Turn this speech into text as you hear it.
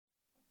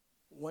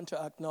want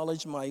to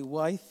acknowledge my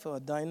wife,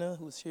 Dinah,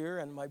 who's here,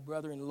 and my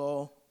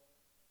brother-in-law,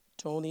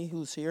 Tony,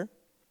 who's here.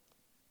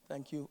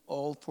 Thank you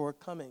all for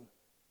coming.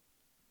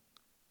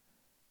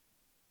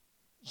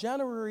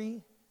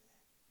 January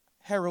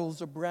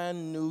heralds a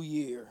brand new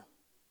year.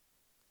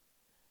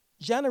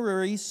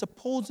 January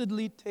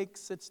supposedly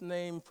takes its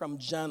name from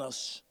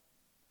Janus,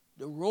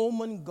 the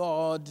Roman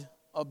god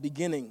of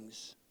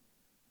beginnings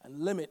and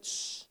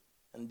limits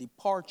and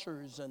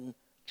departures and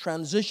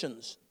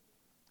transitions.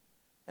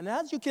 And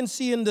as you can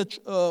see in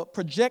the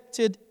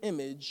projected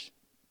image,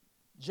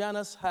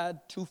 Janus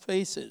had two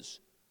faces.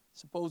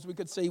 Suppose we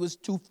could say he was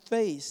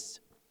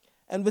two-faced.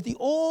 And with the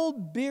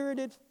old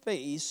bearded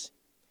face,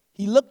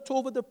 he looked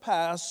over the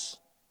past,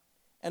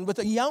 and with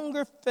a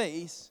younger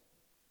face,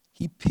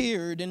 he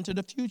peered into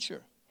the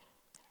future.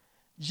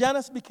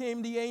 Janus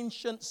became the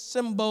ancient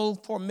symbol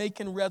for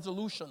making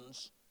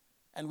resolutions,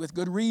 and with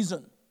good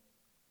reason.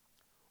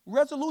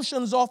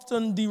 Resolutions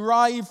often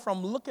derive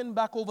from looking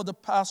back over the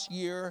past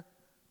year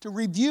to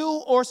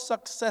review our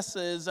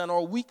successes and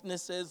our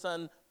weaknesses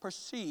and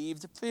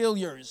perceived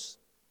failures.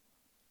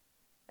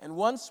 And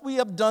once we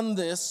have done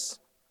this,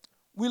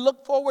 we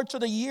look forward to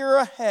the year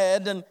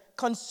ahead and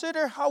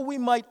consider how we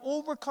might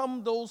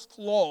overcome those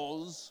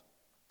flaws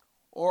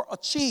or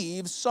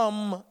achieve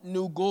some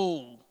new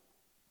goal.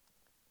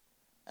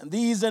 And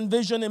these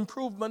envisioned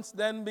improvements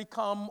then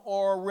become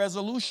our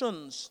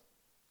resolutions.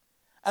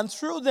 And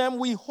through them,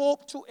 we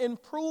hope to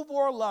improve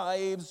our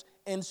lives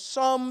in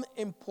some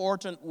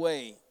important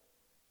way.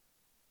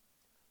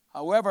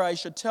 However, I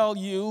should tell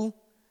you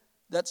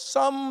that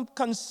some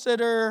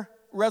consider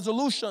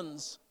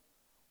resolutions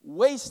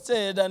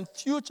wasted and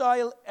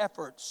futile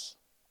efforts.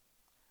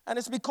 And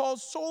it's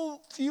because so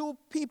few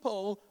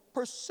people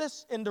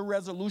persist in the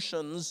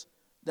resolutions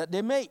that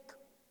they make.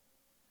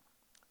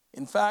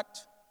 In fact,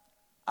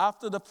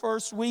 after the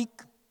first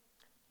week,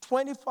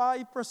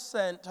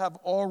 25% have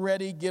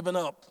already given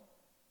up.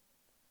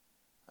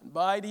 And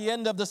by the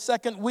end of the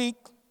second week,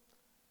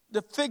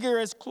 the figure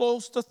is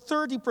close to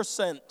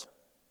 30%.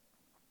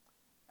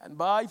 And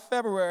by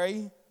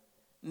February,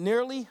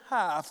 nearly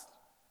half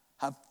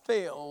have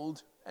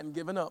failed and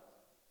given up.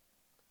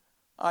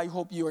 I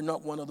hope you are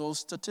not one of those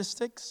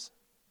statistics.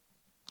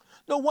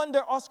 No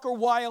wonder Oscar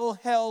Wilde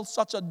held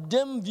such a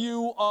dim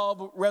view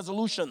of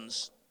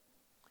resolutions.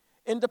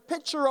 In the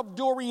picture of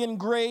Dorian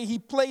Gray, he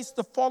placed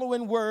the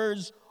following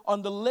words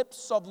on the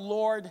lips of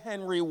Lord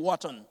Henry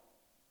Wotton.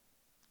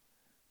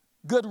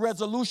 Good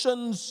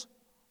resolutions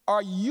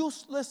are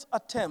useless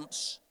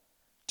attempts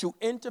to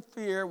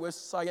interfere with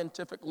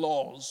scientific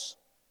laws.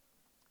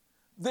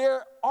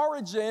 Their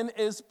origin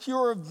is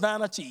pure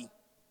vanity.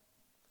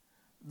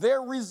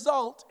 Their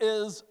result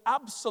is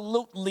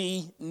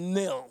absolutely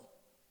nil.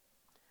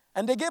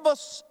 And they give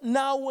us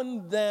now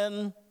and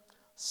then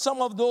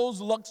some of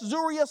those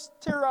luxurious,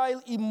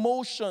 sterile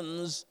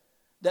emotions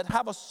that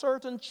have a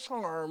certain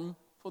charm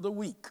for the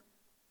weak.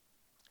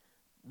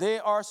 They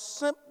are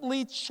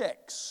simply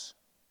checks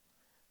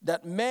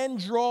that men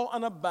draw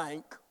on a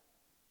bank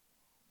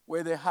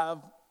where they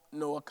have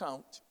no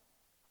account.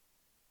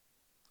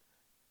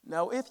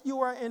 Now, if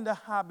you are in the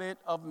habit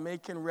of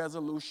making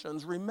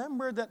resolutions,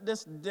 remember that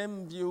this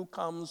dim view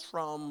comes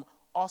from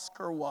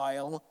Oscar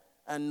Wilde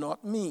and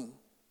not me.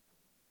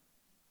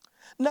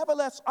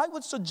 Nevertheless, I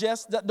would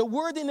suggest that the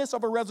worthiness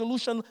of a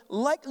resolution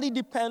likely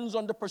depends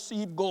on the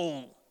perceived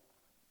goal.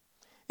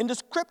 In the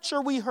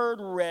scripture we heard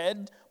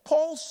read,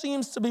 Paul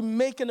seems to be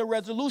making a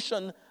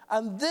resolution,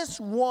 and this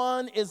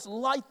one is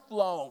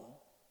lifelong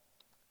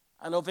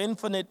and of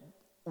infinite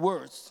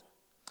worth.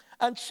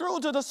 And true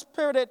to the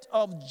spirit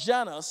of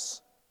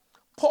Janus,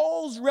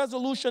 Paul's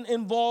resolution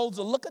involves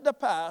a look at the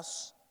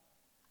past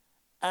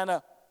and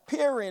a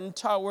peering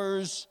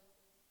towards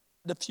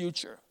the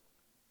future.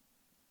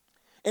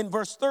 In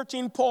verse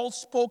 13, Paul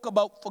spoke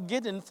about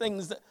forgetting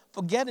things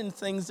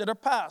that are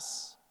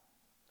past.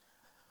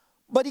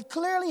 But he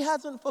clearly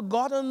hasn't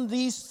forgotten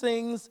these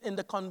things in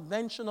the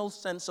conventional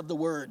sense of the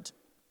word.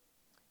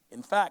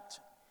 In fact,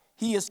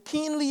 he is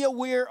keenly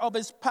aware of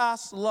his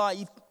past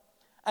life,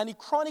 and he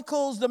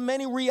chronicles the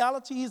many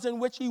realities in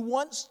which he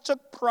once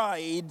took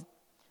pride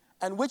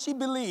and which he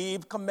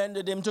believed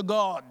commended him to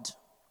God.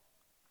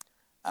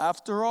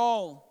 After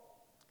all,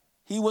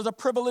 he was a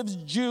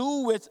privileged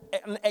Jew with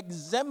an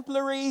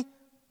exemplary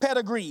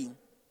pedigree.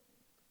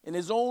 In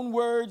his own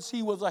words,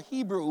 he was a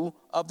Hebrew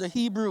of the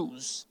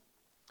Hebrews.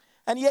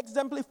 And he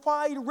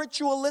exemplified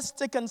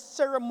ritualistic and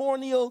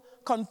ceremonial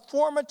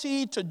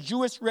conformity to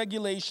Jewish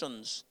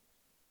regulations.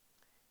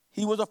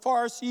 He was a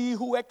Pharisee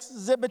who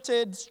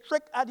exhibited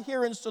strict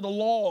adherence to the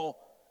law,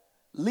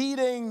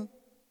 leading,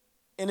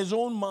 in his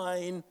own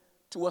mind,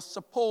 to a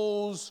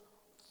supposed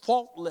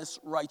faultless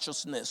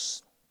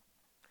righteousness.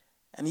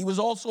 And he was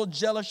also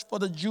jealous for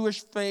the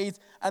Jewish faith,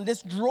 and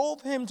this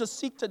drove him to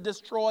seek to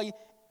destroy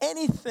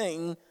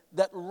anything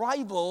that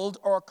rivaled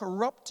or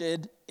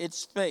corrupted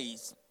its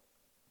faith.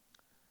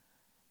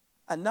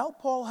 And now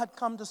Paul had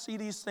come to see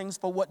these things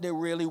for what they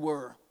really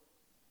were.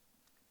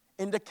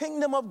 In the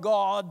kingdom of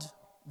God,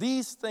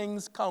 these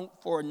things count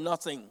for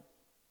nothing.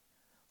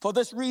 For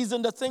this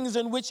reason, the things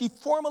in which he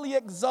formerly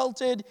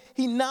exulted,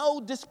 he now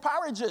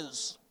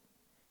disparages,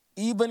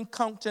 even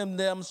counting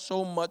them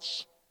so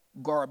much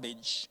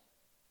garbage.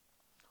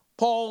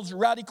 Paul's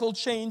radical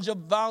change of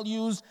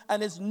values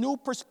and his new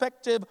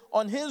perspective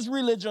on his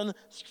religion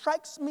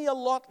strikes me a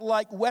lot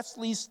like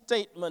Wesley's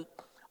statement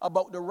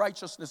about the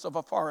righteousness of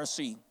a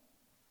Pharisee.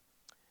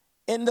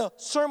 In the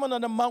Sermon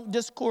on the Mount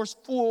Discourse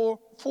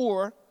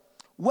 4,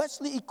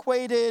 Wesley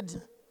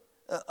equated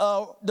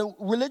the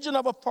religion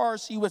of a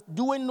Pharisee with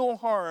doing no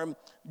harm,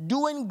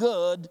 doing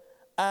good,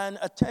 and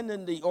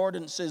attending the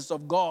ordinances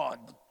of God.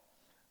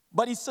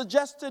 But he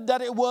suggested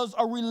that it was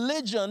a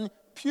religion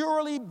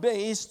purely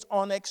based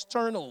on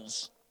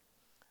externals.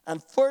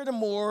 And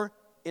furthermore,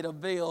 it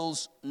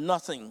avails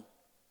nothing.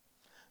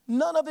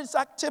 None of its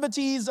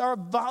activities are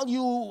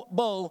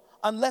valuable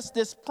unless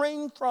they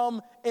spring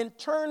from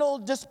internal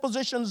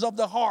dispositions of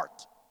the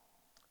heart.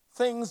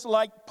 Things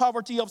like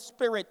poverty of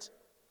spirit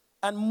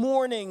and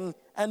mourning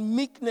and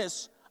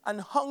meekness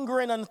and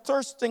hungering and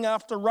thirsting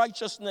after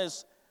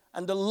righteousness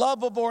and the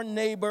love of our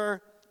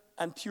neighbor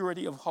and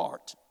purity of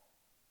heart.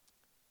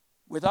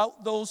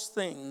 Without those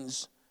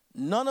things,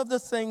 none of the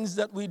things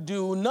that we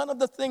do, none of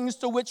the things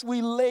to which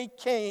we lay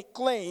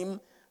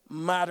claim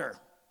matter.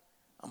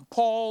 And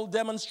Paul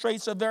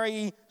demonstrates a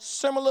very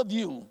similar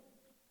view.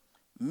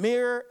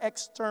 Mere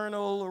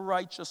external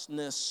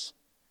righteousness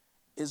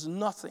is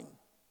nothing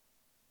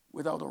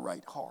without a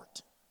right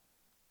heart.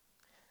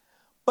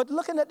 But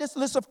looking at this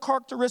list of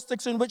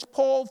characteristics in which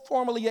Paul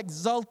formerly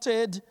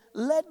exulted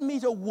led me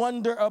to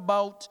wonder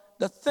about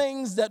the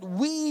things that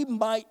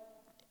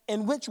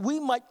in which we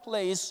might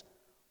place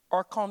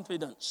our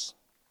confidence.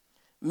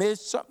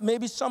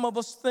 Maybe some of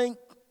us think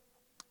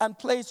and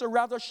place a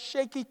rather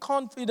shaky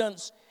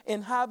confidence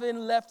in having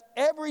left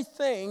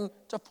everything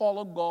to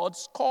follow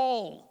God's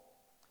call.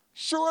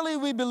 Surely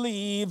we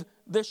believe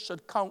this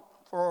should count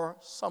for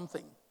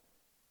something.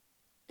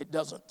 It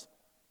doesn't.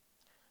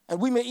 And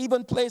we may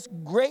even place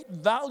great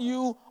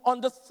value on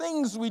the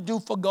things we do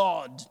for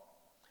God.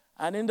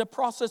 And in the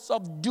process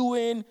of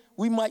doing,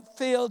 we might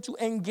fail to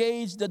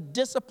engage the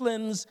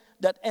disciplines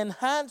that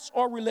enhance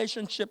our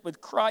relationship with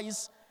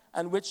Christ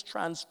and which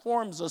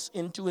transforms us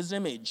into his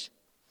image.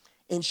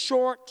 In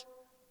short,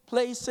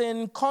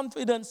 placing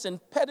confidence in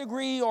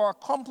pedigree or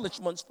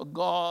accomplishments for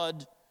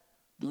God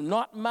do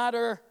not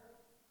matter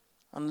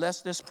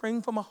unless they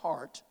spring from a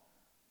heart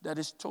that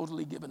is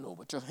totally given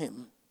over to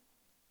him.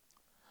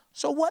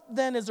 So what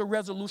then is a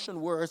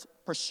resolution worth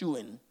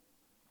pursuing?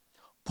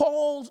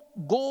 Paul's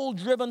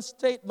goal-driven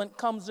statement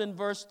comes in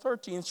verse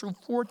 13 through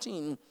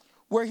 14,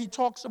 where he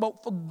talks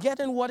about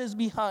forgetting what is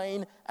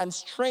behind and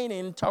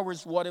straining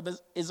towards what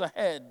is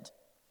ahead.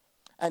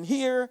 And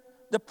here,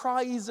 the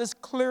prize is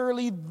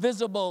clearly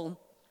visible.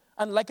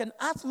 And like an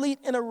athlete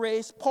in a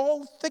race,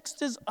 Paul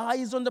fixed his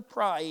eyes on the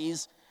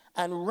prize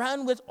and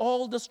ran with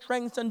all the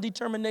strength and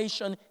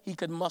determination he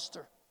could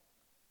muster.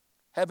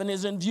 Heaven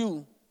is in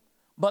view,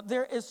 but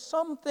there is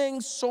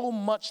something so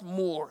much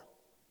more.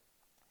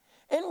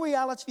 In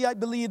reality, I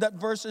believe that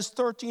verses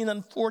 13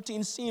 and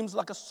 14 seems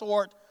like a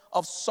sort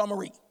of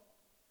summary.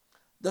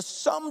 The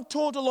sum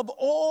total of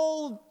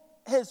all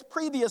his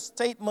previous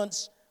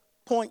statements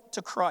point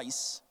to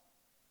Christ.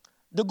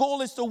 The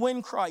goal is to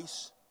win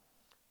Christ,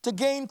 to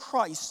gain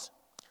Christ,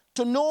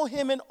 to know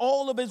him in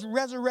all of his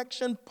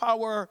resurrection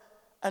power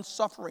and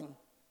suffering.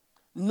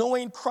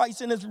 Knowing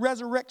Christ in his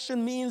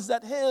resurrection means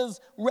that his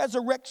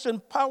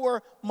resurrection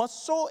power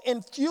must so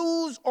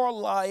infuse our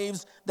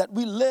lives that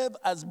we live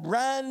as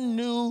brand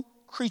new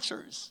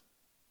creatures.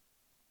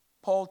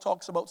 Paul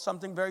talks about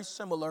something very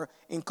similar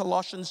in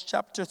Colossians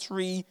chapter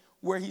 3,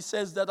 where he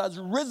says that as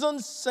risen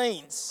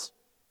saints,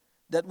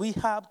 that we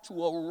have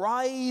to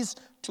arise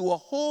to a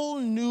whole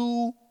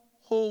new,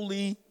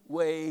 holy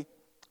way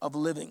of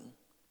living.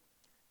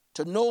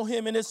 To know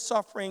him in his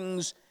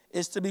sufferings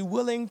is to be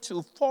willing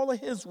to follow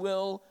his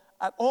will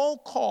at all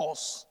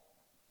costs,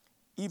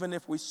 even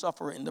if we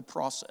suffer in the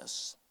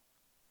process.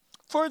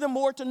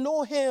 Furthermore, to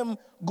know him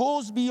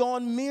goes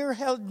beyond mere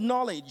held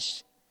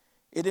knowledge.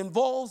 It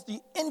involves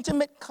the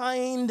intimate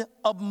kind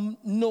of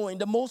knowing,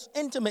 the most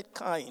intimate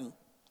kind.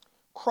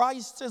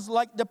 Christ is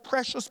like the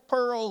precious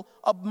pearl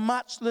of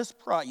matchless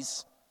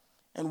price.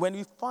 And when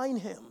we find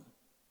him,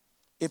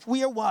 if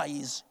we are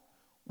wise,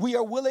 we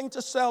are willing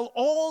to sell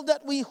all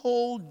that we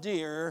hold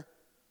dear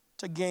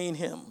to gain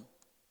him.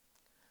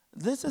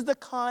 This is the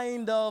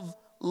kind of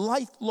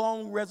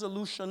lifelong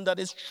resolution that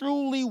is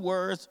truly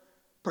worth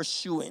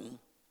pursuing.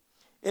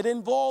 It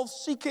involves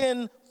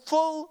seeking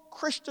full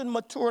Christian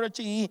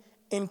maturity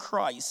in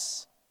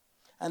Christ.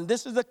 And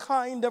this is the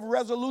kind of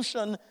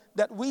resolution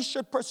that we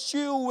should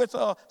pursue with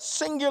a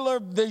singular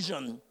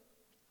vision.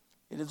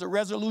 It is a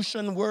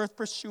resolution worth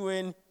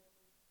pursuing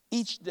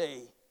each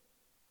day,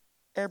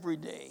 every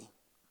day,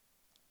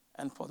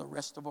 and for the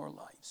rest of our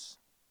lives.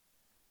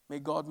 May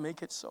God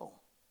make it so.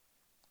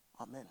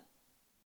 Amen.